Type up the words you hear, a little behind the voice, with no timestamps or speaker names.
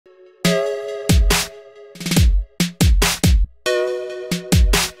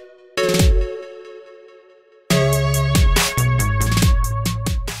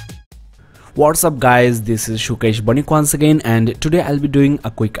What's up guys, this is Sukesh Banik once again, and today I'll be doing a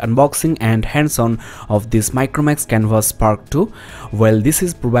quick unboxing and hands-on of this Micromax Canvas Spark 2. Well, this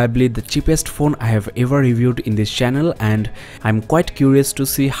is probably the cheapest phone I have ever reviewed in this channel, and I'm quite curious to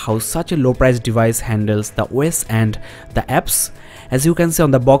see how such a low price device handles the OS and the apps. As you can see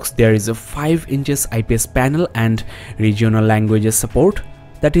on the box, there is a 5 inches IPS panel and regional languages support.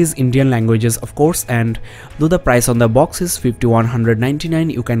 That is Indian languages of course, and though the price on the box is 5199,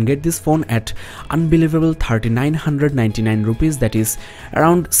 you can get this phone at unbelievable 3999 rupees, that is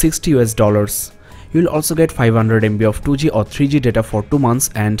around $60 US. You'll also get 500 MB of 2G or 3G data for 2 months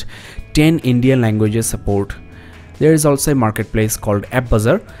and 10 Indian languages support. There is also a marketplace called App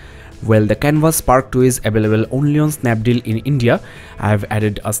Bazaar. Well, the Canvas Spark 2 is available only on Snapdeal in India. I have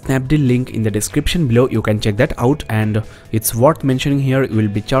added a Snapdeal link in the description below, you can check that out, and it's worth mentioning here you will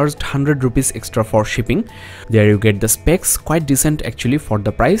be charged 100 rupees extra for shipping. There you get the specs, quite decent actually for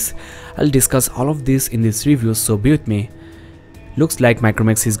the price. I'll discuss all of this in this review, so be with me. Looks like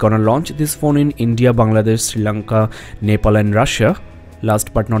Micromax is gonna launch this phone in India, Bangladesh, Sri Lanka, Nepal and Russia.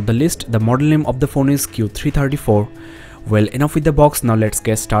 Last but not the least, the model name of the phone is Q334. Well, enough with the box, now let's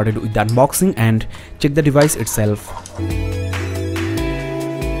get started with the unboxing and check the device itself.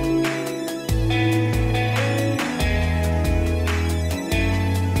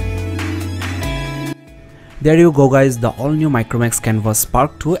 There you go guys, the all new Micromax Canvas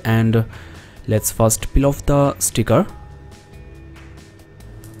Spark 2, and let's first peel off the sticker.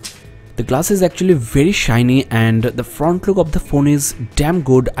 The glass is actually very shiny and the front look of the phone is damn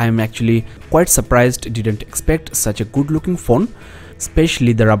good. I am actually quite surprised, didn't expect such a good looking phone.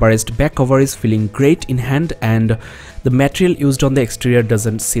 Especially the rubberized back cover is feeling great in hand, and the material used on the exterior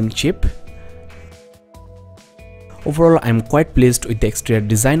doesn't seem cheap. Overall, I am quite pleased with the exterior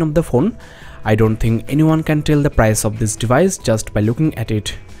design of the phone. I don't think anyone can tell the price of this device just by looking at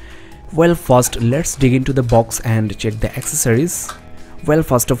it. Well, first let's dig into the box and check the accessories. Well,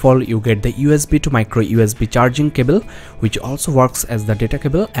 first of all, you get the USB to micro USB charging cable, which also works as the data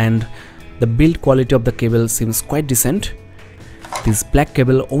cable, and the build quality of the cable seems quite decent. This black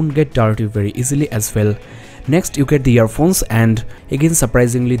cable won't get dirty very easily as well. Next you get the earphones, and again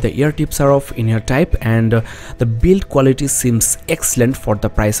surprisingly the ear tips are of in-ear type, and the build quality seems excellent for the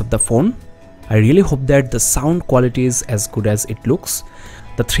price of the phone. I really hope that the sound quality is as good as it looks.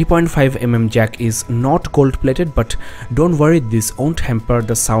 The 3.5mm jack is not gold plated, but don't worry, this won't hamper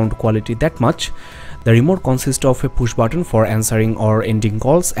the sound quality that much. The remote consists of a push button for answering or ending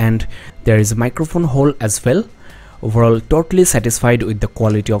calls, and there is a microphone hole as well. Overall, totally satisfied with the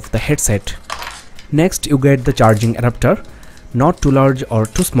quality of the headset. Next you get the charging adapter, not too large or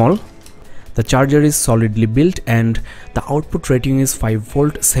too small. The charger is solidly built and the output rating is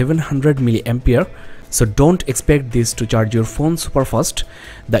 5V 700mAh. So don't expect this to charge your phone super fast.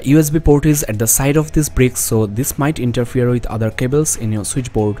 The USB port is at the side of this brick, so this might interfere with other cables in your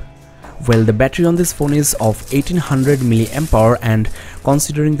switchboard. Well, the battery on this phone is of 1800mAh, and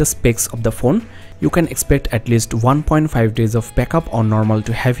considering the specs of the phone, you can expect at least 1.5 days of backup on normal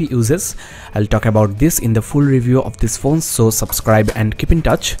to heavy uses. I'll talk about this in the full review of this phone, so subscribe and keep in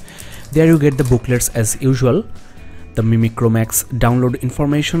touch. There you get the booklets as usual, the Micromax download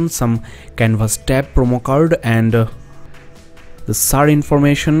information, some Canvas tab promo card, and the SAR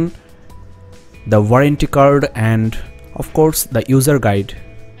information, the warranty card, and of course the user guide.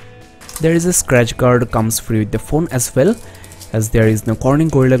 There is a scratch guard comes free with the phone as well. As there is no Corning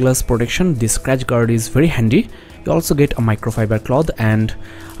Gorilla Glass protection, this scratch guard is very handy. You also get a microfiber cloth and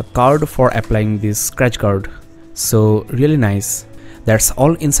a card for applying this scratch guard, so really nice. That's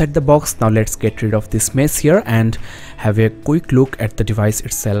all inside the box. Now let's get rid of this mess here and have a quick look at the device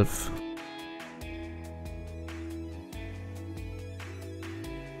itself.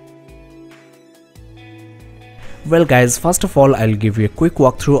 Well guys, first of all I'll give you a quick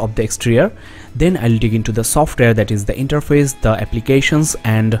walkthrough of the exterior, then I'll dig into the software, that is the interface, the applications,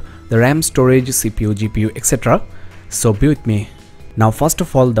 and the RAM, storage, CPU, GPU, etc. So be with me. Now first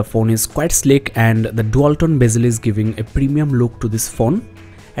of all, the phone is quite sleek and the dual tone bezel is giving a premium look to this phone.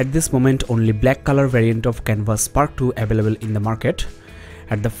 At this moment only black color variant of Canvas Spark 2 available in the market.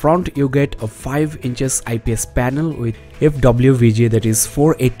 At the front you get a 5 inches IPS panel with FWVGA, that is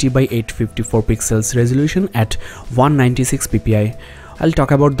 480 by 854 pixels resolution at 196 ppi. I'll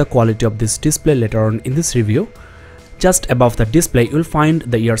talk about the quality of this display later on in this review. Just above the display you'll find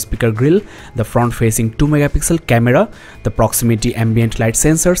the ear speaker grill, the front facing 2MP camera, the proximity ambient light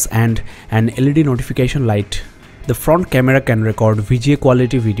sensors, and an LED notification light. The front camera can record VGA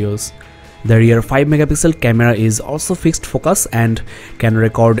quality videos. The rear 5MP camera is also fixed focus and can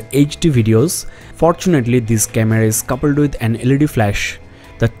record HD videos. Fortunately, this camera is coupled with an LED flash.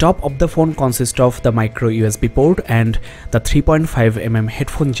 The top of the phone consists of the micro USB port and the 3.5mm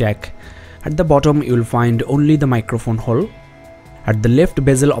headphone jack. At the bottom you will find only the microphone hole. At the left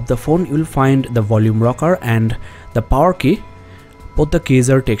bezel of the phone you will find the volume rocker and the power key. Both the keys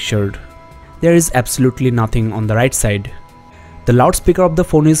are textured. There is absolutely nothing on the right side. The loudspeaker of the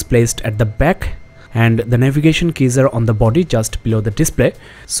phone is placed at the back and the navigation keys are on the body just below the display,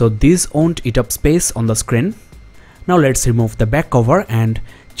 so these won't eat up space on the screen. Now let's remove the back cover and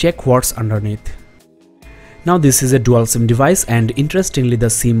check what's underneath. Now this is a dual SIM device, and interestingly the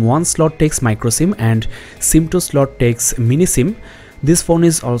SIM 1 slot takes micro SIM and SIM 2 slot takes mini SIM. This phone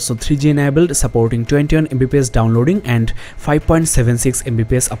is also 3G enabled, supporting 21 Mbps downloading and 5.76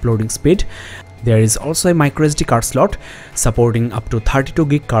 Mbps uploading speed. There is also a microSD card slot supporting up to 32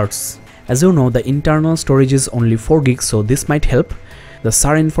 GB cards. As you know, the internal storage is only 4 GB, so this might help. The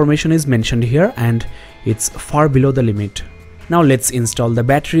SAR information is mentioned here and it's far below the limit. Now let's install the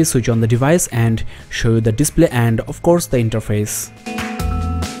battery, switch on the device and show you the display and of course the interface.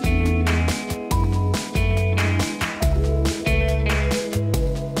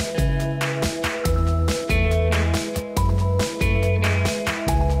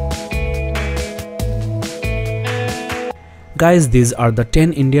 Guys, these are the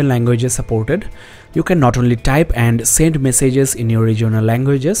 10 Indian languages supported. You can not only type and send messages in your regional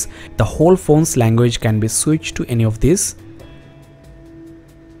languages, the whole phone's language can be switched to any of these.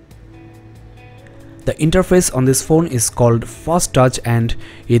 The interface on this phone is called Fast Touch and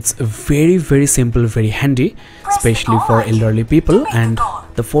it's very simple, very handy, especially for elderly people, and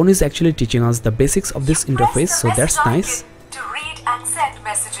the phone is actually teaching us the basics of this interface, so that's nice. To read and send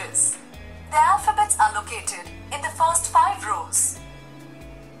messages. The alphabets are located in the first 5 rows.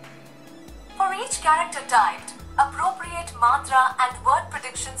 For each character typed, appropriate matra and word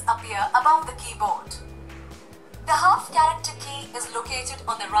predictions appear above the keyboard. The half character key is located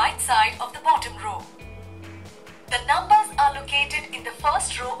on the right side of the bottom row. The numbers are located in the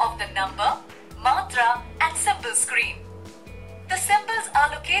first row of the number, matra and symbol screen. The symbols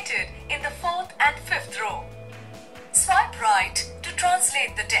are located in the 4th and 5th row. Swipe right to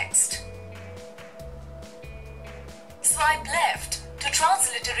translate the text. Swipe left to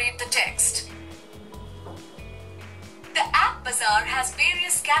transliterate the text. The App Bazaar has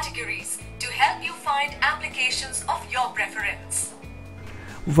various categories to help you find applications of your preference.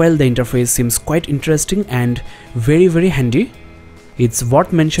 Well, the interface seems quite interesting and very handy. It's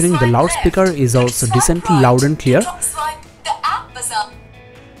worth mentioning the loudspeaker is also decently loud and clear.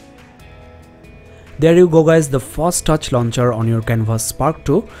 There you go guys, the Fast Touch launcher on your Canvas Spark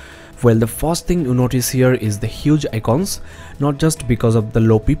 2. Well, the first thing you notice here is the huge icons, not just because of the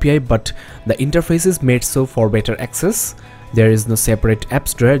low PPI, but the interface is made so for better access. There is no separate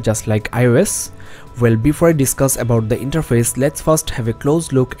apps drawer just like iOS. Well, before I discuss about the interface, let's first have a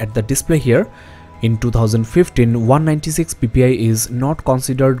close look at the display here. In 2015, 196 ppi is not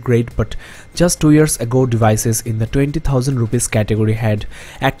considered great, but just 2 years ago devices in the 20,000 rupees category had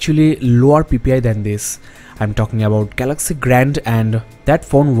actually lower ppi than this. I'm talking about Galaxy Grand, and that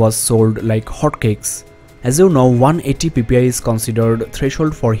phone was sold like hotcakes. As you know, 180 ppi is considered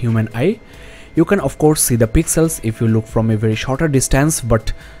threshold for human eye. You can of course see the pixels if you look from a very shorter distance,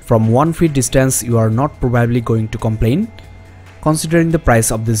 but from 1 feet distance you are not probably going to complain. Considering the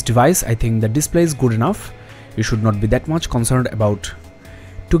price of this device, I think the display is good enough. You should not be that much concerned about.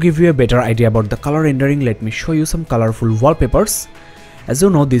 To give you a better idea about the color rendering, let me show you some colorful wallpapers. As you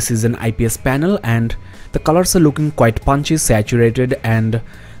know, this is an IPS panel and the colors are looking quite punchy, saturated, and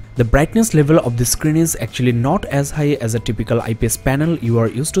the brightness level of the screen is actually not as high as a typical IPS panel you are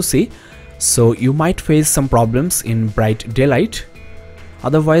used to see, so you might face some problems in bright daylight.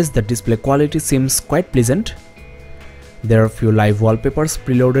 Otherwise, the display quality seems quite pleasant. There are a few live wallpapers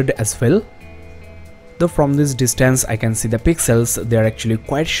preloaded as well. Though from this distance I can see the pixels, they are actually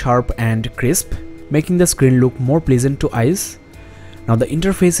quite sharp and crisp, making the screen look more pleasant to eyes. Now the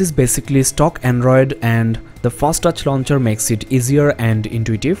interface is basically stock Android, and the Fast Touch launcher makes it easier and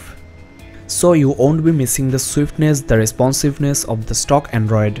intuitive. So you won't be missing the swiftness, the responsiveness of the stock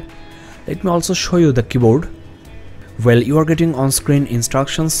Android. Let me also show you the keyboard. Well, you are getting on-screen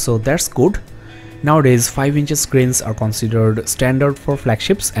instructions, so that's good. Nowadays 5-inch screens are considered standard for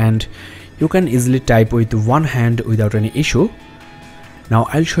flagships and you can easily type with one hand without any issue. Now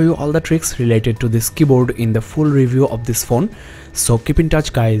I'll show you all the tricks related to this keyboard in the full review of this phone, so keep in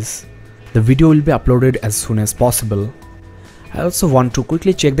touch guys. The video will be uploaded as soon as possible. I also want to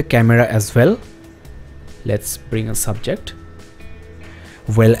quickly check the camera as well. Let's bring a subject.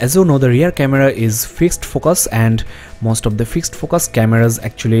 Well, as you know, the rear camera is fixed focus, and most of the fixed focus cameras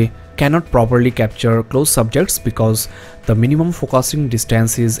actually cannot properly capture close subjects because the minimum focusing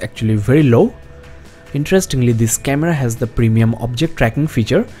distance is actually very low. Interestingly, this camera has the premium object tracking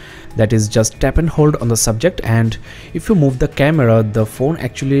feature, that is just tap and hold on the subject, and if you move the camera, the phone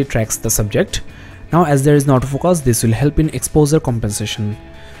actually tracks the subject. Now, as there is no autofocus, this will help in exposure compensation.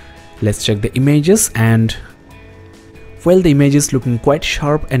 Let's check the images, and well, the image is looking quite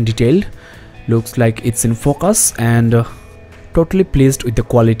sharp and detailed. Looks like it's in focus, and totally pleased with the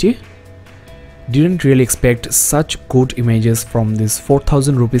quality. Didn't really expect such good images from this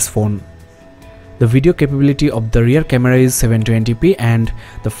 4000 rupees phone. The video capability of the rear camera is 720p and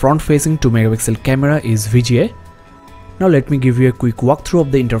the front facing 2 megapixel camera is VGA. Now let me give you a quick walkthrough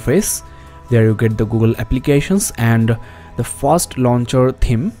of the interface. There you get the Google applications and the fast launcher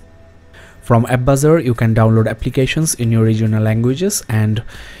theme. From App Bazaar, you can download applications in your regional languages, and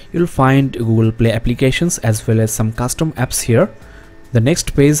you'll find Google Play applications as well as some custom apps here. The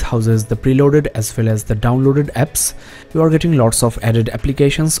next page houses the preloaded as well as the downloaded apps. You are getting lots of added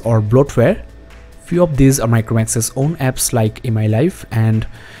applications or bloatware. Few of these are Micromax's own apps like MI and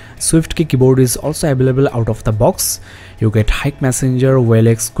SwiftKey keyboard is also available out of the box. You get Hike Messenger,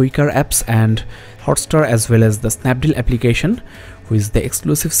 WLX, Quicker apps and Hotstar as well as the Snapdeal application, who is the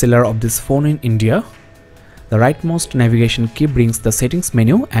exclusive seller of this phone in India. The rightmost navigation key brings the settings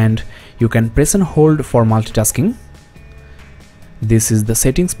menu, and you can press and hold for multitasking. This is the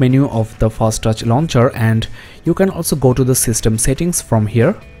settings menu of the Fast Touch launcher, and you can also go to the system settings from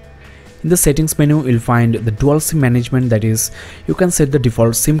here. In the settings menu, you'll find the dual SIM management, that is, you can set the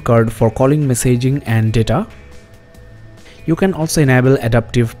default SIM card for calling, messaging and data. You can also enable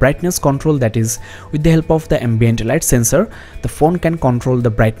adaptive brightness control, that is, with the help of the ambient light sensor, the phone can control the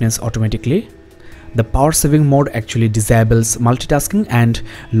brightness automatically. The power saving mode actually disables multitasking and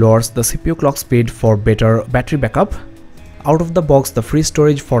lowers the CPU clock speed for better battery backup. Out of the box, the free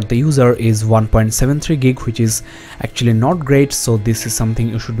storage for the user is 1.73 gig, which is actually not great, so this is something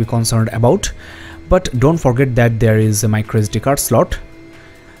you should be concerned about. But don't forget that there is a microSD card slot.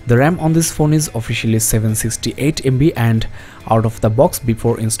 The RAM on this phone is officially 768 MB, and out of the box,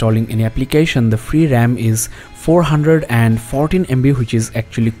 before installing any application, the free RAM is 414 MB, which is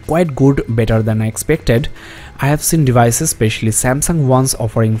actually quite good, better than I expected. I have seen devices, especially Samsung ones,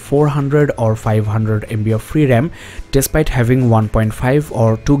 offering 400 or 500 MB of free RAM despite having 1.5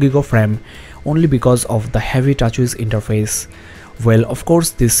 or 2 GB of RAM, only because of the heavy TouchWiz interface. Well, of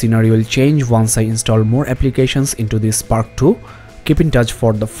course, this scenario will change once I install more applications into this Spark 2. Keep in touch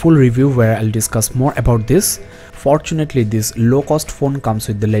for the full review where I'll discuss more about this. Fortunately, this low-cost phone comes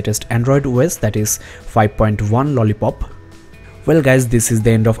with the latest Android OS, that is 5.1 Lollipop. Well guys, this is the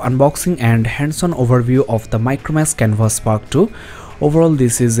end of unboxing and hands-on overview of the Micromax Canvas Spark 2. Overall,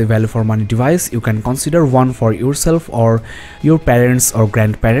 this is a value for money device. You can consider one for yourself or your parents or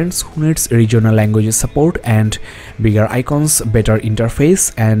grandparents who needs regional language support and bigger icons, better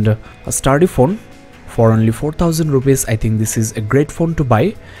interface and a sturdy phone. For only 4000 rupees, I think this is a great phone to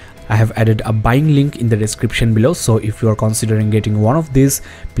buy. I have added a buying link in the description below, so if you are considering getting one of these,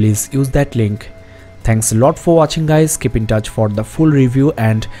 please use that link. Thanks a lot for watching guys, keep in touch for the full review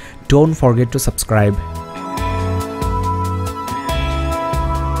and don't forget to subscribe.